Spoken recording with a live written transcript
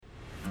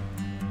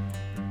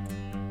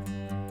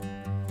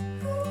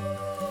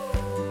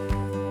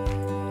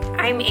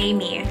I'm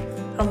Amy,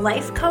 a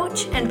life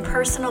coach and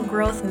personal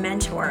growth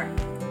mentor.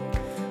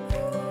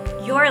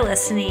 You're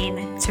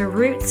listening to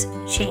Roots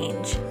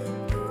Change,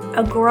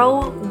 a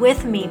Grow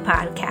With Me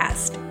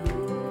podcast.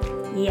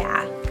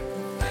 Yeah,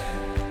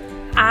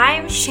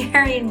 I'm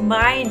sharing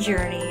my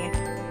journey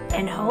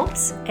in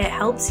hopes it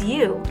helps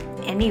you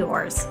and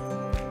yours.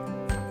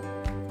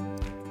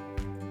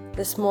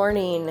 This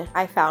morning,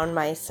 I found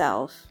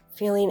myself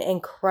feeling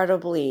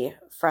incredibly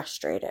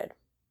frustrated.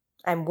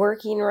 I'm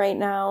working right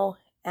now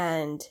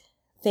and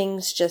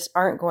things just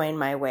aren't going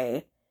my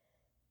way.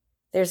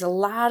 There's a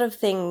lot of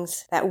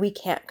things that we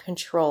can't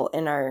control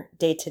in our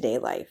day-to-day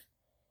life,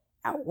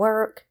 at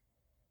work,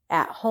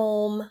 at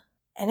home,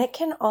 and it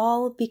can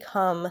all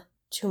become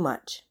too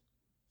much.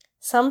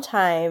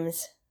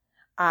 Sometimes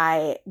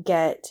I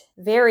get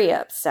very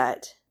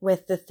upset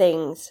with the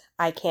things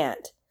I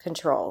can't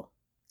control.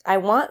 I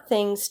want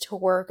things to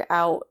work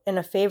out in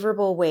a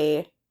favorable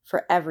way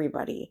for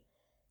everybody,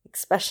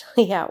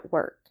 especially at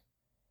work.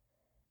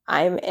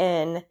 I'm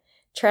in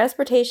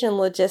transportation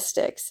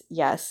logistics.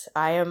 Yes,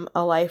 I am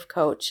a life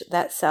coach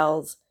that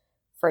sells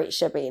freight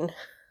shipping.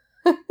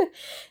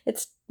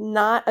 It's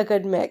not a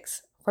good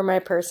mix for my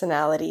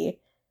personality,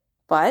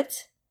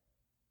 but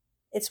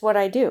it's what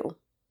I do.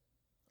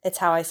 It's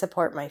how I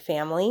support my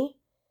family.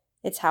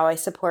 It's how I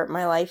support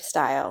my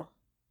lifestyle.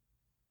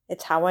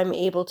 It's how I'm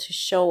able to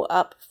show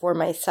up for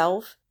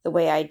myself the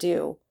way I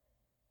do.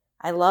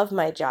 I love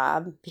my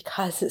job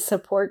because it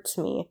supports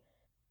me.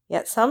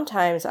 Yet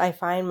sometimes I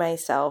find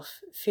myself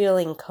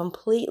feeling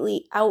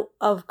completely out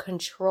of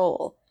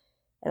control,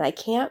 and I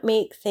can't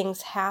make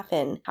things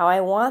happen how I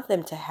want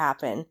them to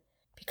happen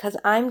because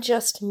I'm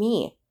just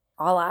me.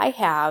 All I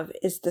have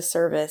is the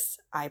service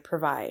I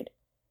provide.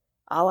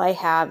 All I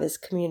have is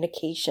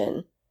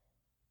communication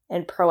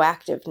and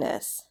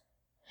proactiveness,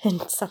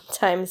 and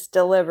sometimes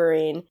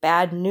delivering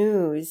bad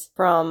news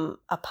from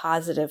a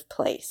positive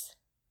place.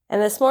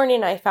 And this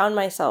morning I found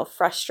myself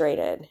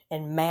frustrated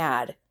and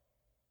mad.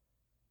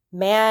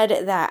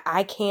 Mad that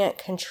I can't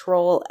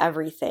control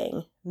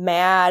everything.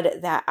 Mad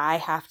that I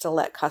have to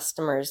let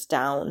customers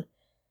down.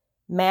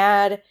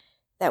 Mad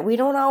that we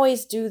don't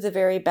always do the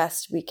very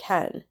best we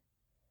can.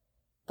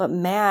 But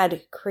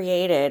mad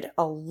created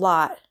a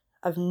lot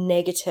of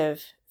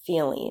negative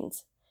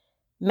feelings.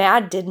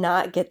 Mad did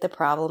not get the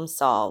problem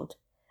solved.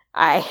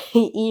 I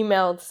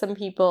emailed some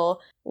people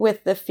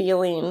with the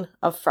feeling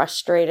of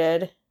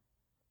frustrated,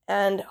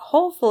 and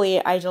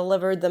hopefully I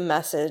delivered the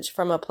message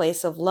from a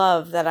place of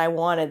love that I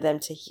wanted them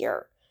to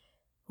hear.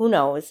 Who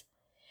knows?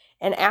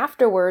 And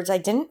afterwards, I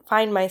didn't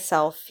find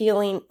myself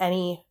feeling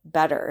any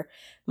better.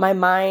 My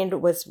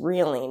mind was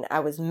reeling.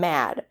 I was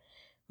mad.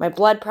 My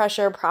blood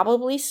pressure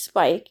probably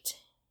spiked,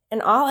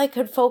 and all I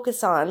could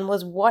focus on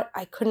was what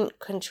I couldn't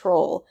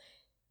control,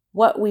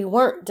 what we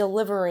weren't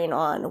delivering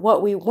on,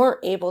 what we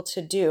weren't able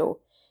to do.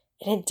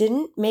 And it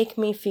didn't make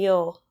me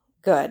feel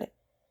good.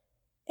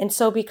 And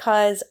so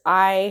because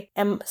I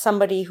am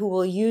somebody who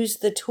will use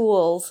the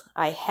tools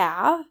I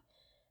have,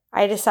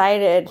 I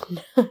decided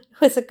it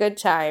was a good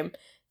time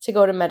to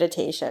go to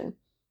meditation.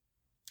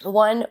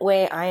 One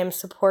way I am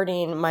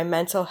supporting my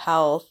mental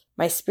health,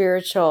 my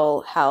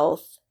spiritual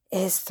health,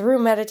 is through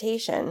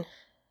meditation.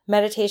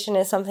 Meditation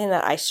is something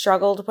that I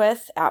struggled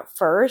with at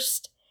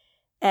first.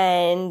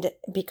 And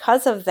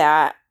because of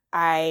that,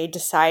 I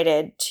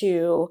decided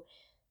to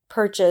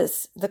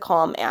purchase the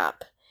Calm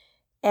app.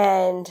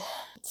 And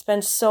it's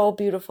been so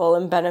beautiful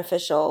and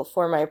beneficial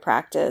for my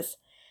practice.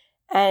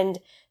 And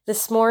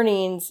this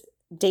morning's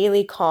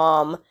daily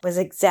calm was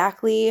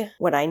exactly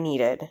what I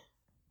needed.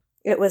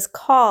 It was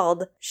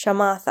called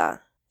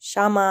Shamatha.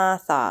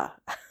 Shamatha.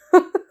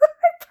 I'm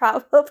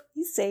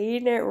probably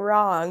saying it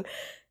wrong.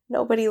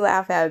 Nobody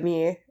laugh at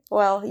me.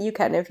 Well, you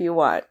can if you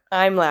want.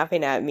 I'm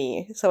laughing at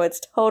me, so it's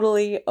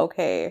totally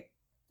okay.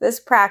 This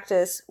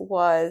practice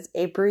was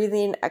a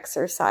breathing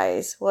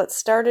exercise. Well, it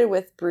started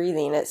with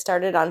breathing. It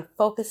started on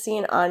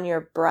focusing on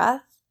your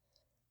breath,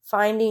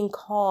 finding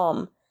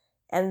calm,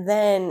 and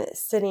then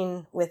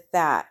sitting with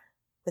that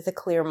with a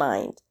clear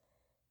mind.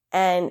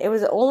 And it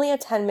was only a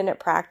 10-minute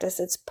practice.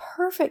 It's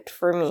perfect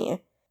for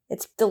me.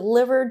 It's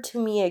delivered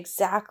to me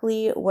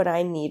exactly what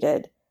I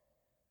needed.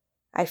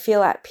 I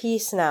feel at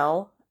peace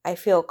now. I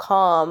feel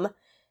calm.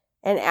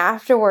 And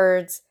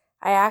afterwards,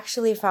 I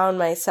actually found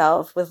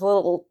myself with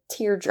little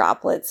tear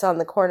droplets on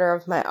the corner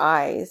of my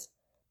eyes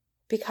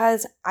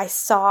because I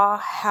saw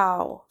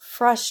how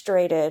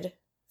frustrated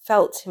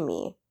felt to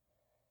me.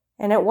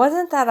 And it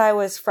wasn't that I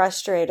was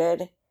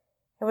frustrated.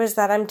 It was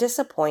that I'm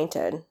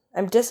disappointed.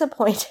 I'm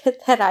disappointed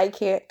that I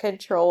can't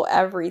control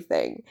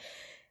everything.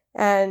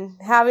 And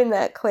having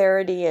that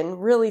clarity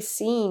and really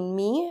seeing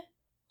me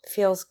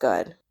feels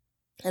good.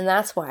 And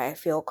that's why I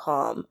feel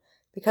calm,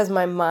 because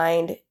my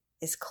mind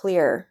is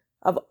clear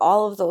of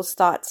all of those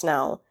thoughts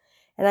now.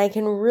 And I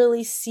can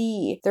really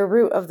see the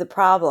root of the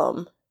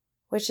problem,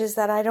 which is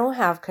that I don't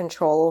have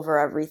control over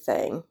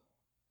everything.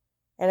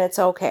 And it's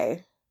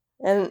okay.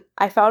 And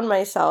I found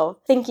myself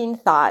thinking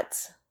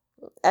thoughts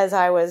as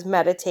I was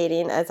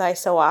meditating, as I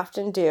so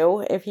often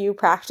do. If you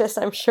practice,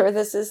 I'm sure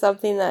this is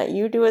something that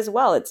you do as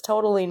well. It's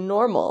totally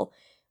normal.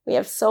 We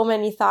have so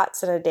many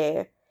thoughts in a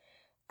day.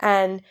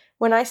 And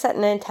when I set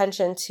an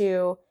intention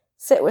to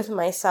sit with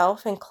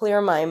myself and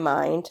clear my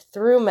mind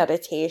through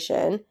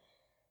meditation,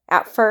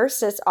 at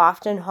first it's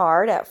often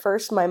hard. At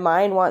first my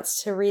mind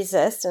wants to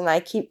resist and I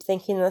keep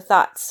thinking the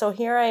thoughts. So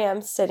here I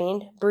am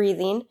sitting,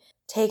 breathing,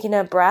 taking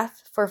a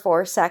breath for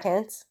 4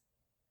 seconds,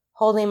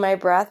 holding my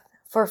breath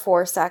for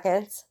 4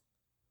 seconds,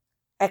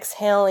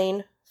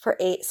 exhaling for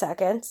 8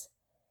 seconds,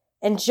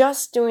 and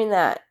just doing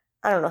that.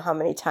 I don't know how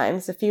many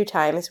times, a few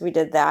times we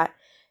did that,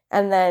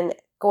 and then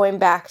going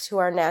back to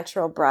our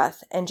natural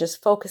breath and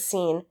just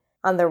focusing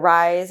on the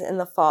rise and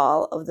the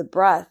fall of the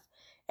breath.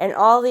 And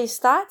all these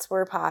thoughts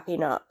were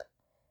popping up.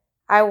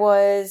 I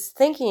was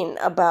thinking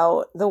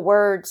about the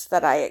words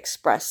that I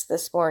expressed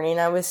this morning.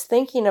 I was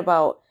thinking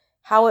about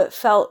how it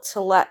felt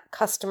to let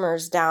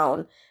customers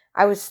down.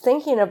 I was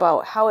thinking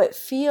about how it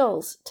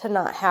feels to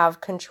not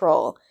have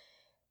control.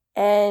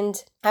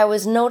 And I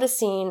was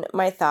noticing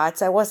my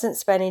thoughts. I wasn't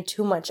spending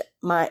too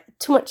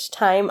much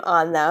time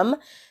on them.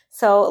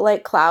 So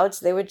like clouds,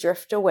 they would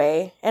drift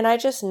away and I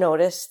just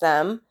noticed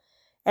them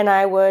and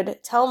I would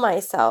tell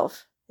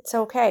myself, it's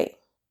okay.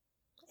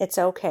 It's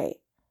okay.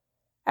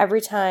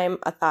 Every time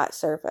a thought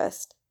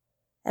surfaced.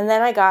 And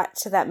then I got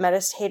to that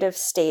meditative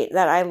state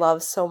that I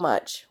love so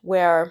much,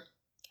 where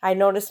I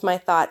noticed my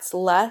thoughts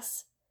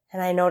less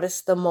and I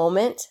noticed the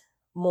moment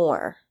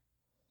more.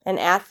 And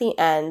at the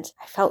end,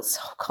 I felt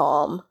so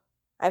calm.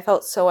 I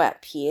felt so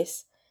at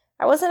peace.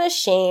 I wasn't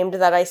ashamed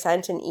that I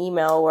sent an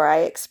email where I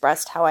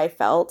expressed how I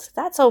felt.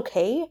 That's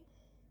okay.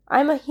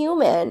 I'm a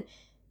human,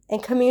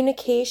 and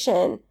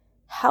communication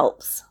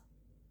helps.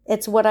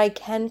 It's what I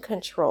can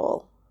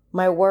control,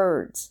 my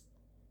words.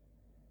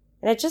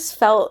 And it just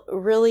felt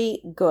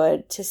really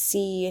good to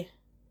see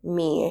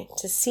me,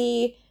 to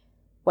see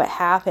what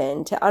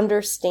happened, to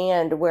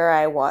understand where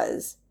I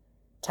was,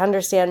 to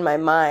understand my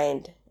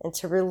mind, and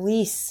to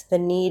release the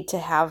need to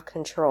have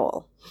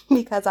control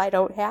because I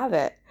don't have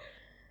it.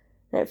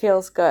 And it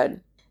feels good.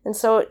 And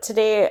so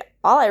today,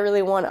 all I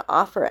really want to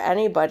offer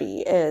anybody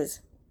is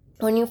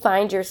when you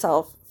find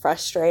yourself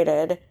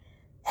frustrated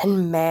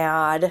and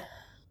mad,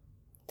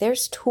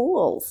 there's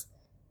tools.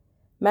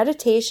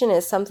 Meditation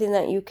is something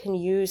that you can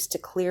use to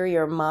clear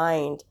your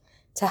mind,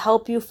 to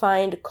help you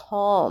find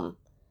calm,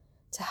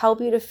 to help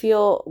you to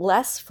feel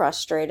less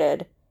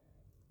frustrated,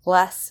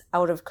 less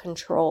out of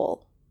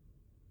control.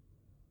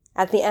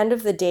 At the end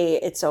of the day,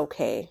 it's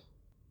okay.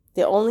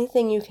 The only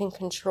thing you can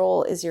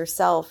control is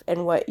yourself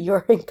and what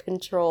you're in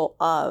control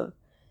of.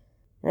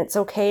 And it's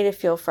okay to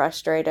feel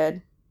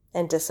frustrated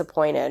and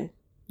disappointed.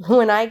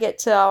 When I get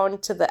down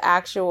to the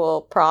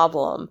actual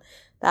problem,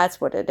 that's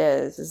what it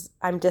is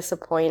I'm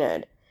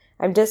disappointed.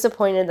 I'm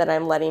disappointed that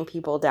I'm letting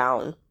people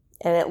down.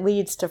 And it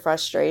leads to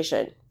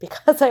frustration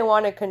because I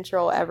want to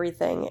control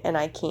everything and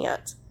I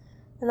can't.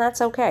 And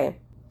that's okay.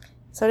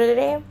 So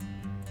today,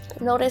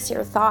 notice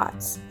your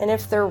thoughts. And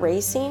if they're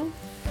racing,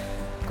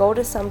 go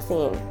to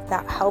something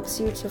that helps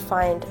you to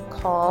find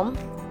calm,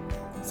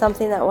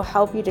 something that will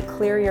help you to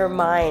clear your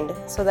mind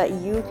so that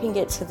you can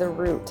get to the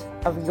root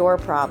of your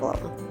problem.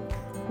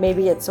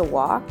 Maybe it's a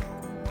walk,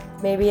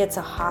 maybe it's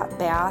a hot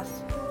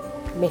bath,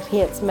 maybe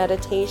it's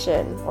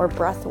meditation or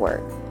breath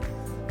work.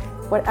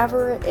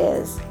 Whatever it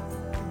is,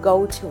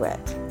 go to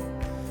it.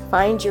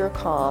 Find your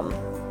calm,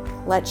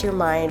 let your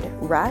mind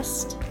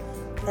rest,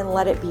 and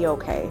let it be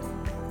okay.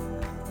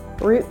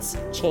 Roots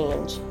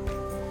change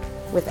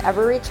with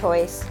every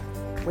choice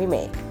we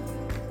make.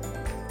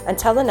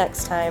 Until the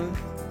next time,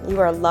 you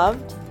are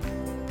loved,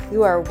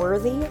 you are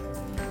worthy,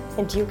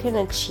 and you can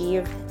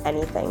achieve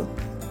anything.